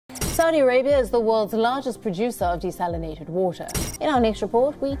Saudi Arabia is the world's largest producer of desalinated water. In our next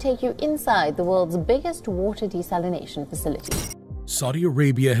report, we take you inside the world's biggest water desalination facility. Saudi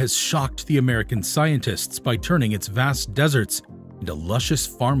Arabia has shocked the American scientists by turning its vast deserts into luscious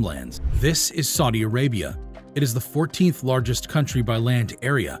farmlands. This is Saudi Arabia. It is the 14th largest country by land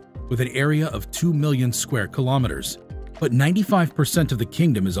area, with an area of 2 million square kilometers. But 95% of the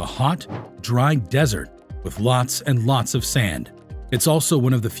kingdom is a hot, dry desert with lots and lots of sand. It's also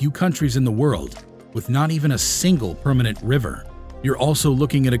one of the few countries in the world with not even a single permanent river. You're also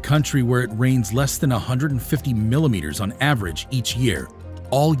looking at a country where it rains less than 150 millimeters on average each year,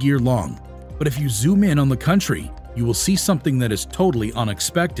 all year long. But if you zoom in on the country, you will see something that is totally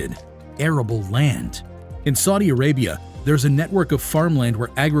unexpected: arable land. In Saudi Arabia, there's a network of farmland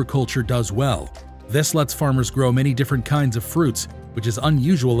where agriculture does well. This lets farmers grow many different kinds of fruits, which is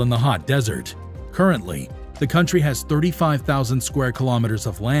unusual in the hot desert. Currently, the country has 35,000 square kilometers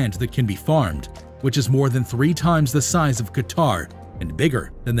of land that can be farmed, which is more than 3 times the size of Qatar and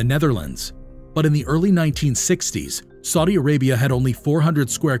bigger than the Netherlands. But in the early 1960s, Saudi Arabia had only 400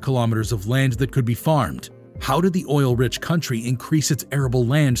 square kilometers of land that could be farmed. How did the oil-rich country increase its arable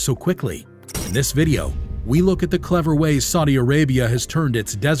land so quickly? In this video, we look at the clever ways Saudi Arabia has turned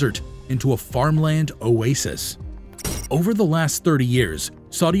its desert into a farmland oasis. Over the last 30 years,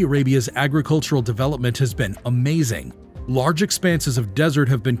 Saudi Arabia's agricultural development has been amazing. Large expanses of desert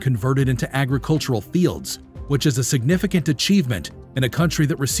have been converted into agricultural fields, which is a significant achievement in a country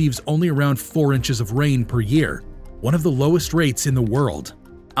that receives only around 4 inches of rain per year, one of the lowest rates in the world.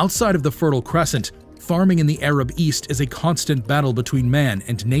 Outside of the Fertile Crescent, farming in the Arab East is a constant battle between man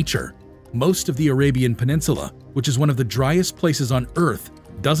and nature. Most of the Arabian Peninsula, which is one of the driest places on Earth,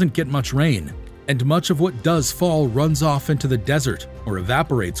 doesn't get much rain, and much of what does fall runs off into the desert or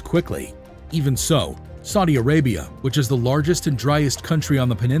evaporates quickly. Even so, Saudi Arabia, which is the largest and driest country on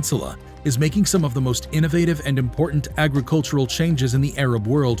the peninsula, is making some of the most innovative and important agricultural changes in the Arab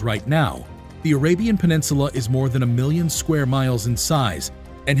world right now. The Arabian Peninsula is more than 1 million square miles in size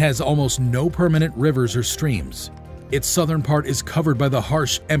and has almost no permanent rivers or streams. Its southern part is covered by the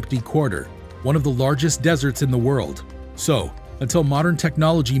harsh, empty quarter, one of the largest deserts in the world. So, until modern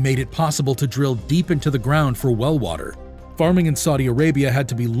technology made it possible to drill deep into the ground for well water, farming in Saudi Arabia had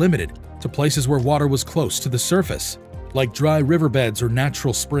to be limited to places where water was close to the surface, like dry riverbeds or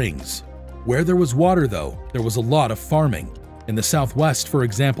natural springs. Where there was water, though, there was a lot of farming. In the southwest, for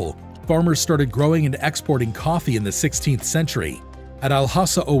example, farmers started growing and exporting coffee in the 16th century. At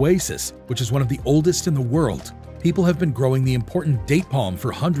Al-Hassa Oasis, which is one of the oldest in the world, people have been growing the important date palm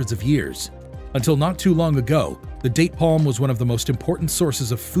for hundreds of years. Until not too long ago, the date palm was one of the most important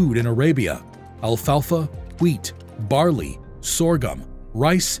sources of food in Arabia. Alfalfa, wheat, barley, sorghum,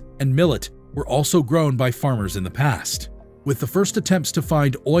 rice, and millet were also grown by farmers in the past. With the first attempts to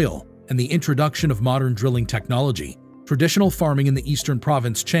find oil and the introduction of modern drilling technology, traditional farming in the eastern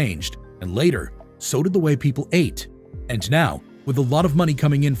province changed, and later, so did the way people ate. And now, with a lot of money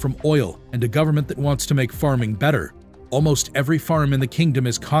coming in from oil and a government that wants to make farming better, almost every farm in the kingdom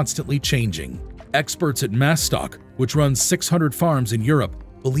is constantly changing. Experts at Mastock, which runs 600 farms in Europe,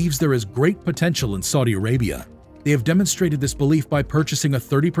 believes there is great potential in Saudi Arabia. They have demonstrated this belief by purchasing a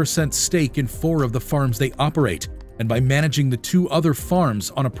 30% stake in 4 of the farms they operate and by managing the 2 other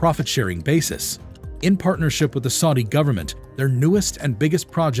farms on a profit-sharing basis. In partnership with the Saudi government, their newest and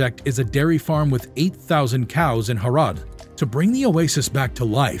biggest project is a dairy farm with 8,000 cows in Harad. To bring the oasis back to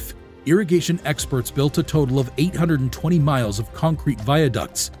life, irrigation experts built a total of 820 miles of concrete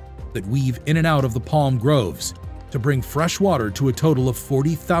viaducts that weave in and out of the palm groves to bring fresh water to a total of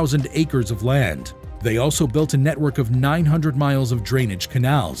 40,000 acres of land. They also built a network of 900 miles of drainage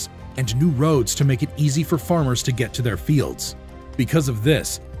canals and new roads to make it easy for farmers to get to their fields. Because of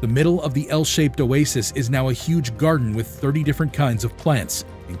this, the middle of the L-shaped oasis is now a huge garden with 30 different kinds of plants,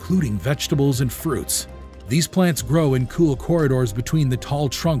 including vegetables and fruits. These plants grow in cool corridors between the tall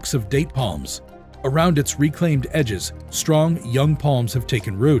trunks of date palms. Around its reclaimed edges, strong young palms have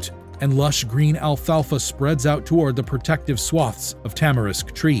taken root, and lush green alfalfa spreads out toward the protective swaths of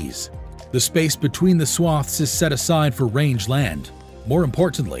tamarisk trees. The space between the swaths is set aside for range land. More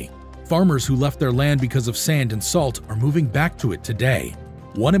importantly, farmers who left their land because of sand and salt are moving back to it today.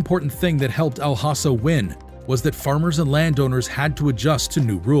 One important thing that helped Al-Hassa win was that farmers and landowners had to adjust to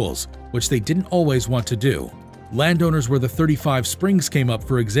new rules, which they didn't always want to do. Landowners where the 35 springs came up,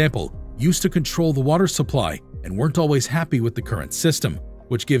 for example, used to control the water supply and weren't always happy with the current system,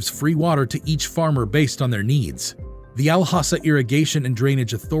 which gives free water to each farmer based on their needs. The Al-Hassa Irrigation and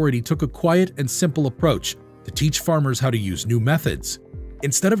Drainage Authority took a quiet and simple approach to teach farmers how to use new methods.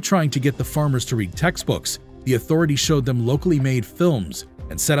 Instead of trying to get the farmers to read textbooks, the authority showed them locally made films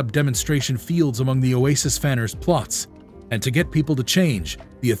and set up demonstration fields among the oasis fanners' plots. And to get people to change,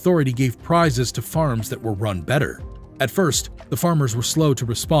 the authority gave prizes to farms that were run better. At first, the farmers were slow to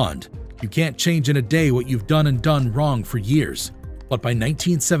respond. You can't change in a day what you've done wrong for years. But by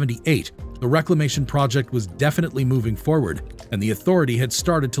 1978, the reclamation project was definitely moving forward, and the authority had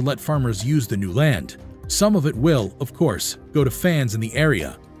started to let farmers use the new land. Some of it will, of course, go to fans in the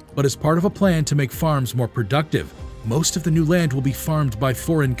area. But as part of a plan to make farms more productive, most of the new land will be farmed by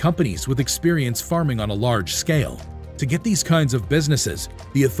foreign companies with experience farming on a large scale. To get these kinds of businesses,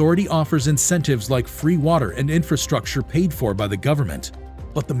 the authority offers incentives like free water and infrastructure paid for by the government.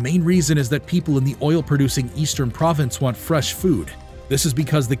 But the main reason is that people in the oil-producing Eastern Province want fresh food. This is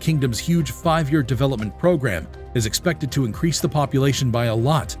because the kingdom's huge 5-year development program is expected to increase the population by a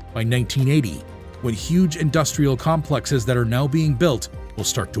lot by 1980, when huge industrial complexes that are now being built will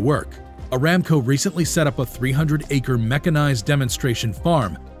start to work. Aramco recently set up a 300-acre mechanized demonstration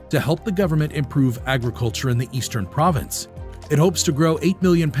farm to help the government improve agriculture in the Eastern Province. It hopes to grow 8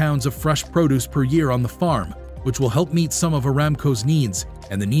 million pounds of fresh produce per year on the farm, which will help meet some of Aramco's needs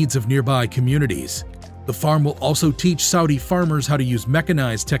and the needs of nearby communities. The farm will also teach Saudi farmers how to use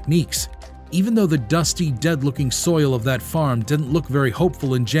mechanized techniques. Even though the dusty, dead-looking soil of that farm didn't look very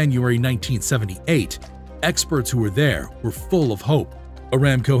hopeful in January 1978, experts who were there were full of hope.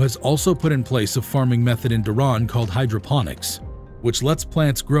 Aramco has also put in place a farming method in Iran called hydroponics, which lets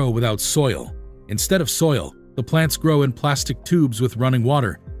plants grow without soil. Instead of soil, the plants grow in plastic tubes with running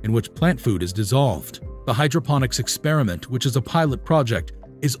water in which plant food is dissolved. The hydroponics experiment, which is a pilot project,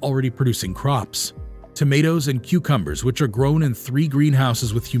 is already producing crops. Tomatoes and cucumbers, which are grown in 3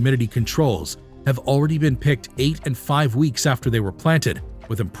 greenhouses with humidity controls, have already been picked 8 and 5 weeks after they were planted,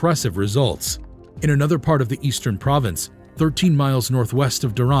 with impressive results. In another part of the Eastern Province, 13 miles northwest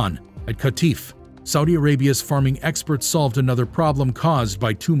of Dhahran, at Qatif, Saudi Arabia's farming experts solved another problem caused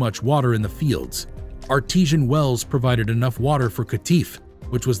by too much water in the fields. Artesian wells provided enough water for Qatif,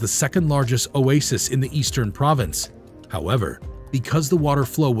 which was the second largest oasis in the Eastern Province. However, because the water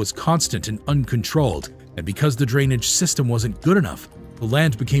flow was constant and uncontrolled, and because the drainage system wasn't good enough, the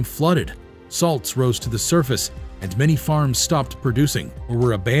land became flooded, salts rose to the surface, and many farms stopped producing or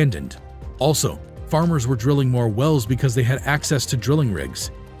were abandoned. Also, farmers were drilling more wells because they had access to drilling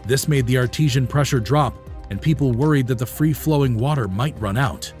rigs. This made the artesian pressure drop, and people worried that the free-flowing water might run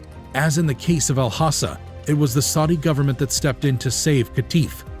out. As in the case of Al-Hassa, it was the Saudi government that stepped in to save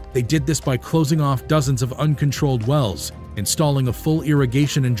Qatif. They did this by closing off dozens of uncontrolled wells, installing a full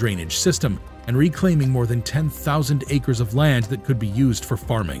irrigation and drainage system, and reclaiming more than 10,000 acres of land that could be used for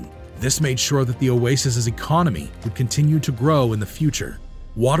farming. This made sure that the oasis's economy would continue to grow in the future.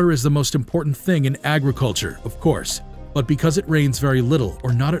 Water is the most important thing in agriculture, of course, but because it rains very little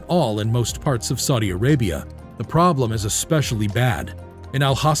or not at all in most parts of Saudi Arabia, the problem is especially bad. In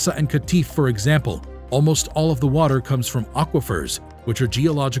Al-Hassa and Qatif, for example, almost all of the water comes from aquifers, which are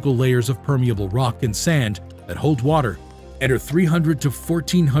geological layers of permeable rock and sand that hold water and are 300 to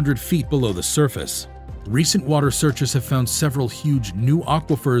 1,400 feet below the surface. Recent water searches have found several huge new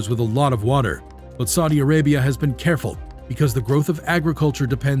aquifers with a lot of water, but Saudi Arabia has been careful because the growth of agriculture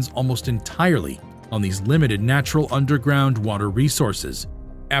depends almost entirely on these limited natural underground water resources.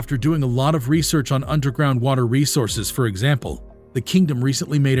 After doing a lot of research on underground water resources, for example, the kingdom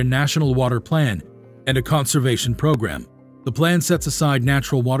recently made a national water plan and a conservation program. The plan sets aside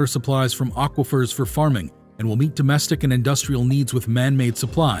natural water supplies from aquifers for farming and will meet domestic and industrial needs with man-made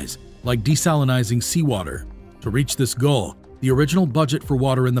supplies, like desalinizing seawater. To reach this goal, the original budget for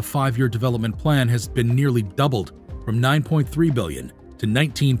water in the 5-year development plan has been nearly doubled from $9.3 billion to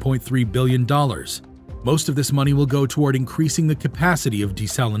 $19.3 billion. Most of this money will go toward increasing the capacity of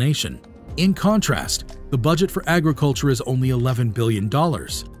desalination. In contrast, the budget for agriculture is only $11 billion.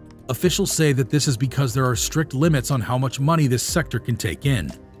 Officials say that this is because there are strict limits on how much money this sector can take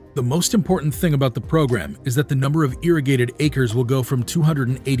in. The most important thing about the program is that the number of irrigated acres will go from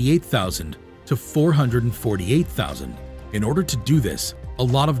 288,000 to 448,000. In order to do this, a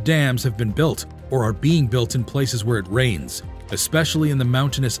lot of dams have been built or are being built in places where it rains, especially in the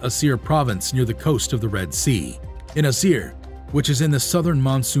mountainous Asir province near the coast of the Red Sea. In Asir, which is in the southern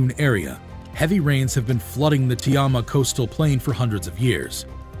monsoon area, heavy rains have been flooding the Tiama coastal plain for hundreds of years.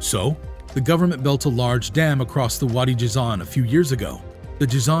 So, the government built a large dam across the Wadi Jizan a few years ago. The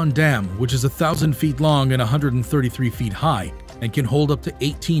Jizan Dam, which is 1,000 feet long and 133 feet high and can hold up to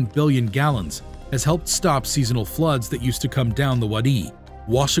 18 billion gallons, has helped stop seasonal floods that used to come down the Wadi,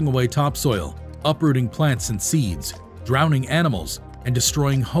 washing away topsoil, uprooting plants and seeds, drowning animals, and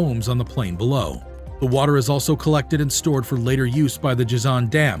destroying homes on the plain below. The water is also collected and stored for later use by the Jizan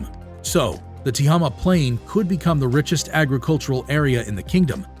Dam. So, The Tihama Plain could become the richest agricultural area in the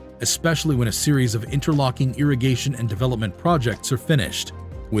kingdom, especially when a series of interlocking irrigation and development projects are finished.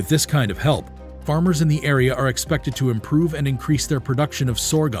 With this kind of help, farmers in the area are expected to improve and increase their production of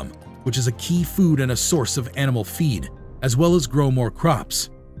sorghum, which is a key food and a source of animal feed, as well as grow more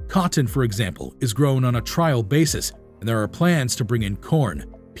crops. Cotton, for example, is grown on a trial basis, and there are plans to bring in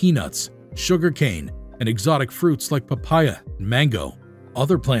corn, peanuts, sugarcane, and exotic fruits like papaya and mango.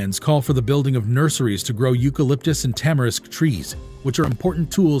 Other plans call for the building of nurseries to grow eucalyptus and tamarisk trees, which are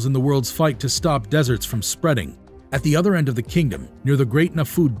important tools in the world's fight to stop deserts from spreading. At the other end of the kingdom, near the Great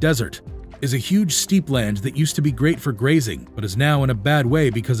Nafud Desert, is a huge steep land that used to be great for grazing but is now in a bad way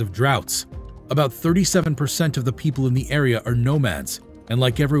because of droughts. About 37% of the people in the area are nomads, and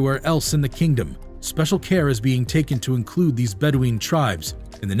like everywhere else in the kingdom, special care is being taken to include these Bedouin tribes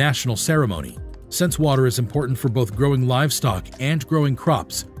in the national ceremony. Since water is important for both growing livestock and growing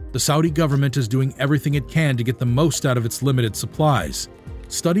crops, the Saudi government is doing everything it can to get the most out of its limited supplies.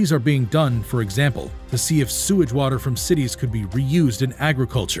 Studies are being done, for example, to see if sewage water from cities could be reused in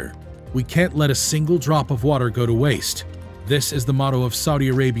agriculture. We can't let a single drop of water go to waste. This is the motto of Saudi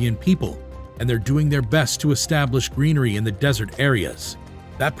Arabian people, and they're doing their best to establish greenery in the desert areas.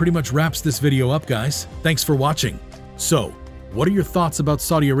 That pretty much wraps this video up, guys. Thanks for watching. So, what are your thoughts about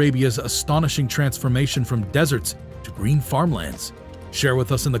Saudi Arabia's astonishing transformation from deserts to green farmlands? Share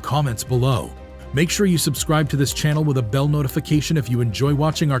with us in the comments below. Make sure you subscribe to this channel with a bell notification if you enjoy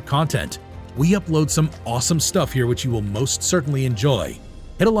watching our content. We upload some awesome stuff here which you will most certainly enjoy.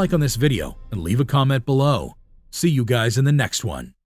 Hit a like on this video and leave a comment below. See you guys in the next one.